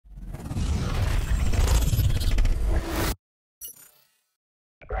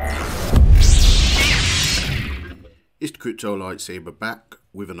Crypto Lightsaber back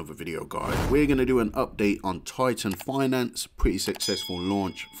with another video, guys. We're going to do an update on Titan Finance. Pretty successful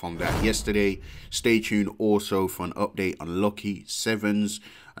launch from that yesterday. Stay tuned also for an update on Lucky 7's.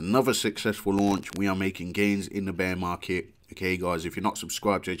 Another successful launch. We are making gains in the bear market. Okay, guys, if you're not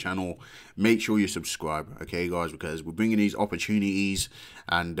subscribed to the channel, make sure you subscribe. Okay, guys, because we're bringing these opportunities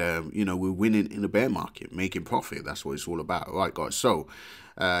and, you know, we're winning in the bear market, making profit. That's what it's all about. All right, guys. So,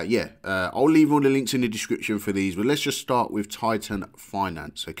 I'll leave all the links in the description for these, but let's just start with Titan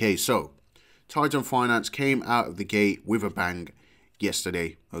Finance. Okay, so Titan Finance came out of the gate with a bang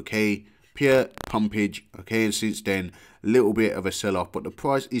yesterday. Okay, pure pumpage. Okay, and since then, a little bit of a sell-off, but the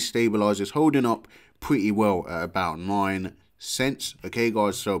price is stabilized. It's holding up pretty well at about 9 cents. Okay,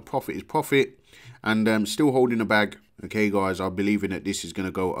 guys, so profit is profit, and still holding the bag. Okay, guys, I believe in it. This is going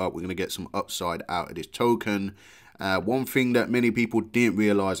to go up. We're going to get some upside out of this token. One thing that many people didn't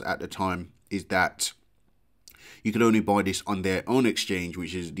realize at the time is that you could only buy this on their own exchange,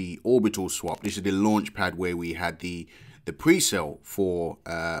 which is the Orbital Swap. This is the launch pad where we had the pre-sale for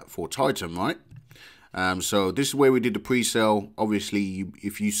Titan, right? So this is where we did the pre-sale. Obviously,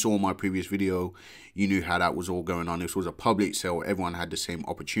 if you saw my previous video, you knew how that was all going on. This was a public sale. Everyone had the same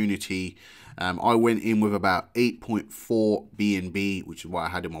opportunity. I went in with about 8.4 BNB, which is what I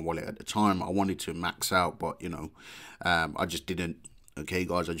had in my wallet at the time. I wanted to max out, but, you know, I just didn't. Okay,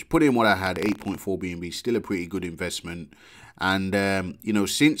 guys, I just put in what I had, 8.4 BNB, still a pretty good investment. And, you know,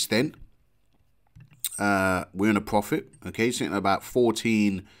 since then, we're in a profit. Okay, sitting at about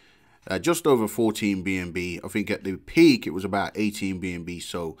 14, just over 14 BNB. I think at the peak, it was about 18 BNB.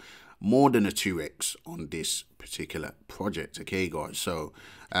 So more than a 2x on this particular project. Okay, guys. So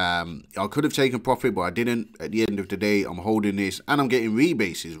I could have taken profit, but I didn't. At the end of the day, I'm holding this and I'm getting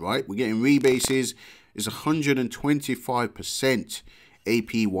rebases, right? We're getting rebases. It's 125%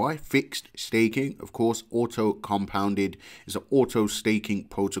 APY, fixed staking. Of course, auto compounded is an auto staking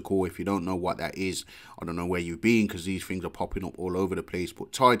protocol. If you don't know what that is, I don't know where you've been, because these things are popping up all over the place.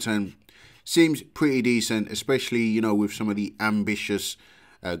 But Titan seems pretty decent, especially, you know, with some of the ambitious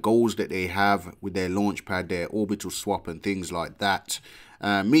goals that they have with their launchpad, their orbital swap and things like that.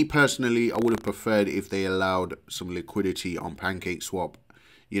 Me personally, I would have preferred if they allowed some liquidity on Pancake Swap,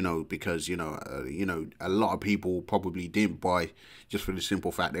 you know, because, you know, a lot of people probably didn't buy just for the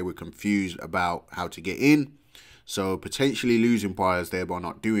simple fact they were confused about how to get in. So potentially losing buyers there by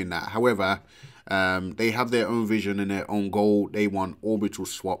not doing that. However, they have their own vision and their own goal. They want orbital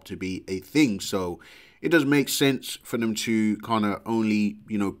swap to be a thing. So it does make sense for them to kind of only,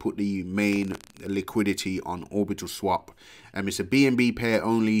 you know, put the main liquidity on orbital swap. It's a BNB pair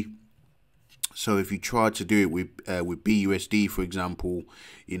only. So if you try to do it with BUSD, for example,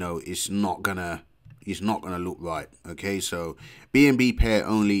 you know, it's not gonna look right. Okay, so BNB pair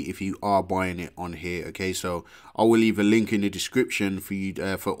only if you are buying it on here. Okay, so I will leave a link in the description for you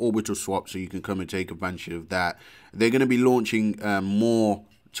for orbital swap, so you can come and take advantage of that. They're going to be launching more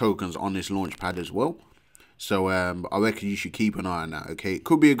tokens on this launch pad as well. So I reckon you should keep an eye on that. Okay, it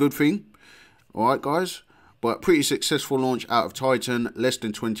could be a good thing. All right, guys. But pretty successful launch out of Titan, less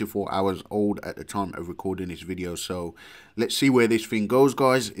than 24 hours old at the time of recording this video. So let's see where this thing goes,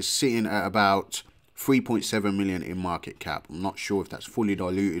 guys. It's sitting at about 3.7 million in market cap. I'm not sure if that's fully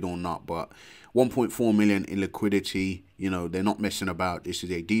diluted or not, but 1.4 million in liquidity. You know, they're not messing about. This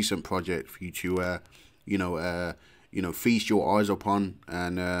is a decent project for you to, you know, feast your eyes upon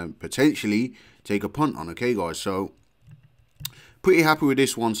and potentially take a punt on. Okay, guys. So pretty happy with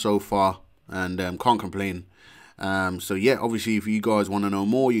this one so far, and can't complain. So yeah, obviously, if you guys want to know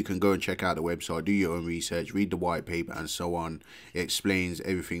more, you can go and check out the website, do your own research, read the white paper and so on. It explains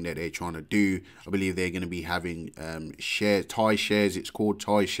everything that they're trying to do. I believe they're going to be having Thai shares. It's called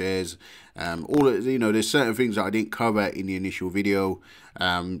Thai shares. All of, you know, there's certain things that I didn't cover in the initial video.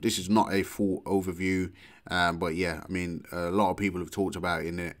 This is not a full overview, but yeah, I mean, a lot of people have talked about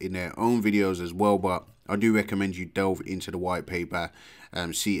it in their own videos as well. But I do recommend you delve into the white paper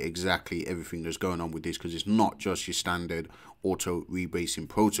and see exactly everything that's going on with this, because it's not just your standard auto rebasing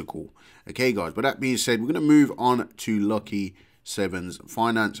protocol. Okay, guys, but that being said, we're going to move on to Lucky 7's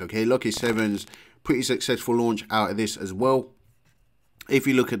Finance. Okay, Lucky 7's pretty successful launch out of this as well. If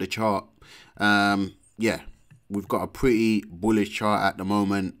you look at the chart, yeah, we've got a pretty bullish chart at the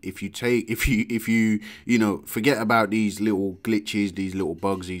moment. If you know, forget about these little glitches, these little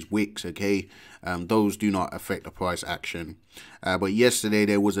bugs, these wicks, okay, those do not affect the price action. But yesterday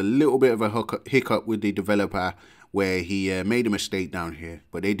there was a little bit of a hiccup with the developer where he made a mistake down here,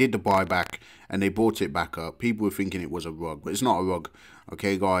 but they did the buyback and they brought it back up. People were thinking it was a rug, but it's not a rug.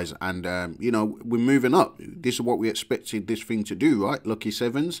 Okay, guys, and you know, we're moving up. This is what we expected this thing to do, right? Lucky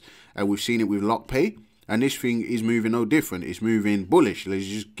 7's, we've seen it with LockPay. and this thing is moving no different. It's moving bullish. It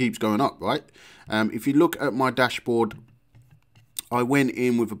just keeps going up, right? If you look at my dashboard, I went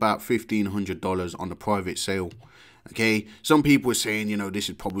in with about $1,500 on the private sale. Okay, some people are saying, you know, this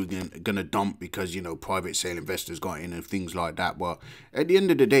is probably gonna dump because, you know, private sale investors got in and things like that. But at the end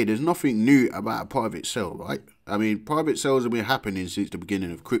of the day, there's nothing new about a private sale, right? I mean, private sales have been happening since the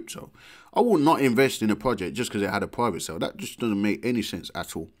beginning of crypto. I will not invest in a project just because it had a private sale. That just doesn't make any sense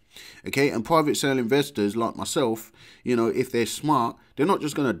at all. Okay, and private sale investors like myself, you know, if they're smart, they're not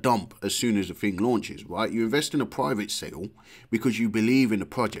just going to dump as soon as the thing launches, right? You invest in a private sale because you believe in the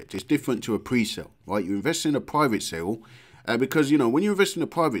project. It's different to a pre-sale, right? You invest in a private sale because, you know, when you invest in a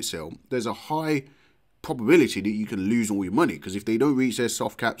private sale, there's a high probability that you can lose all your money, because if they don't reach their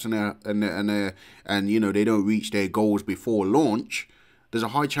soft caps and you know, they don't reach their goals before launch, there's a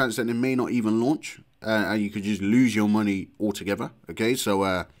high chance that they may not even launch, and you could just lose your money altogether. Okay,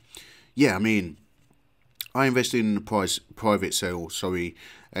 so yeah, I mean, I invested in a private sale. Sorry,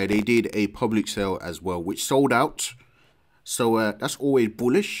 they did a public sale as well, which sold out. So that's always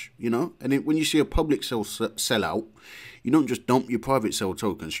bullish, you know. And then when you see a public sell out, you don't just dump your private sale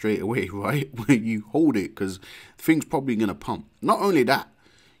token straight away, right? You hold it because the thing's probably going to pump. Not only that,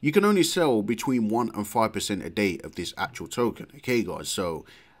 you can only sell between 1% and 5% a day of this actual token. Okay, guys. So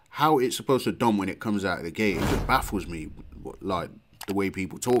how it's supposed to dump when it comes out of the gate, it just baffles me. Like the way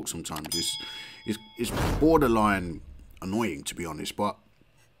people talk sometimes, it's borderline annoying, to be honest. But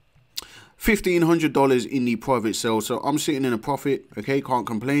 $1,500 in the private sale, so I'm sitting in a profit. Okay, can't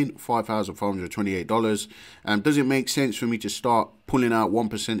complain. $5,528. Does it make sense for me to start pulling out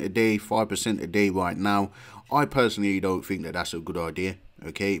 1% a day, 5% a day right now? I personally don't think that that's a good idea.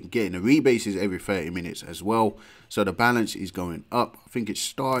 Okay, getting the rebases every 30 minutes as well, so the balance is going up. I think it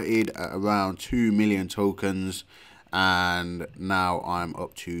started at around 2 million tokens, and now I'm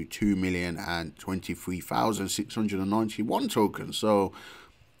up to 2,023,691 tokens. So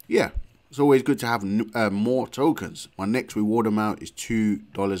yeah, it's always good to have more tokens. My next reward amount is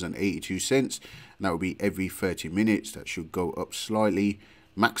 $2.82, and that will be every 30 minutes. That should go up slightly.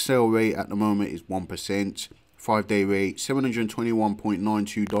 Max sale rate at the moment is 1%. 5-day rate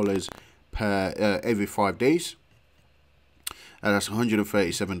 $721.92 per every 5 days. That's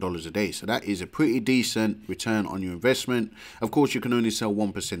 $137 a day. So that is a pretty decent return on your investment. Of course, you can only sell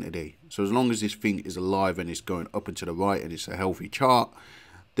 1% a day. So as long as this thing is alive and it's going up and to the right and it's a healthy chart,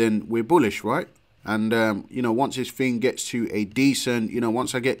 then we're bullish, right? And, you know, once this thing gets to a decent, you know,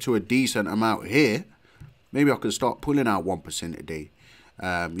 once I get to a decent amount here, maybe I can start pulling out 1% a day.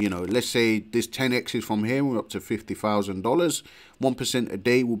 You know, let's say this 10x is from here, we're up to $50,000. 1% a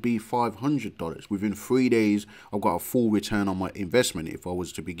day will be $500. Within 3 days, I've got a full return on my investment if I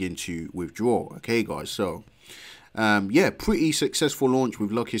was to begin to withdraw. Okay, guys, so yeah, pretty successful launch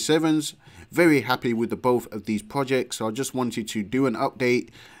with Lucky 7's. Very happy with the both of these projects. So I just wanted to do an update,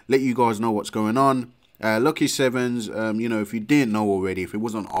 let you guys know what's going on. Lucky 7's, you know, if you didn't know already, if it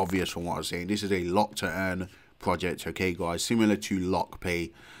wasn't obvious from what I was saying, this is a lock to earn project. Okay, guys, similar to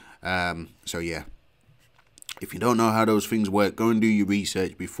LockPay. So yeah, if you don't know how those things work, go and do your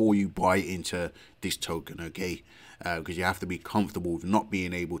research before you buy into this token. Okay, because you have to be comfortable with not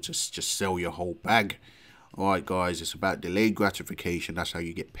being able to just sell your whole bag. All right, guys, it's about delayed gratification. That's how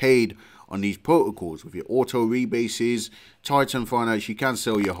you get paid on these protocols. With your auto rebases, Titan Finance, you can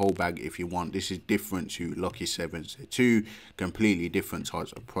sell your whole bag if you want. This is different to Lucky 7's. They're two completely different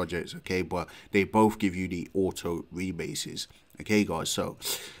types of projects, okay? But they both give you the auto rebases, okay, guys? So,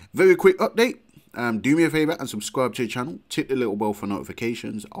 very quick update. Do me a favor and subscribe to the channel. Tip the little bell for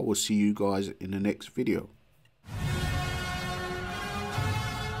notifications. I will see you guys in the next video.